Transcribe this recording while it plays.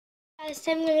Guys,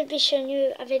 I'm going to be showing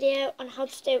you a video on how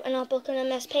to do an artbook on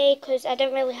MSP because I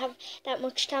don't really have that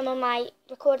much time on my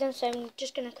recording, so I'm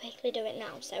just going to quickly do it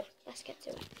now. So let's get to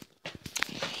it.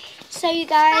 So you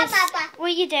guys,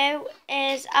 what you do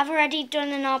is, I've already done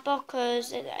an artbook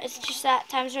because it's just that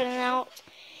time's running out.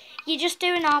 You just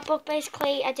do an artbook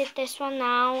basically. I did this one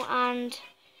now, and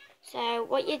so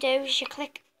what you do is you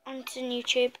click onto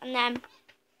YouTube and then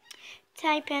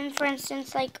type in, for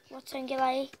instance, like what song you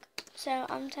like. So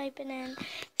I'm typing in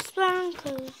this one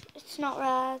because it's not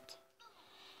red.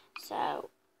 So,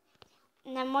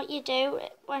 and then what you do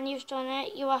when you've done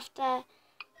it, you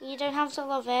don't have to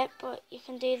love it, but you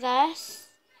can do this.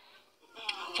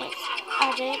 It's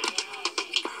added.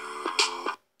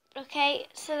 Okay,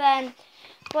 so then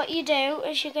what you do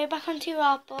is you go back onto your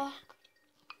artbook,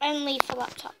 only for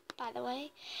laptop, by the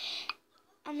way,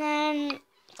 and then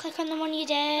click on the one you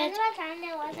did,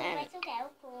 and then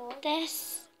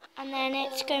this. And then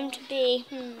it's going to be,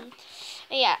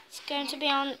 it's going to be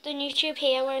on the YouTube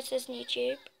here where it says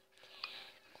YouTube.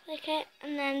 Click it,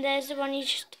 and then there's the one you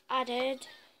just added.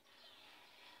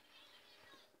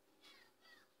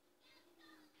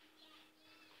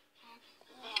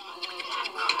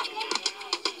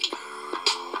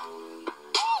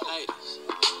 Ladies,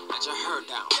 let your hair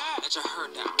down, let your hair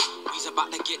down. We's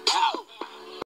about to get down.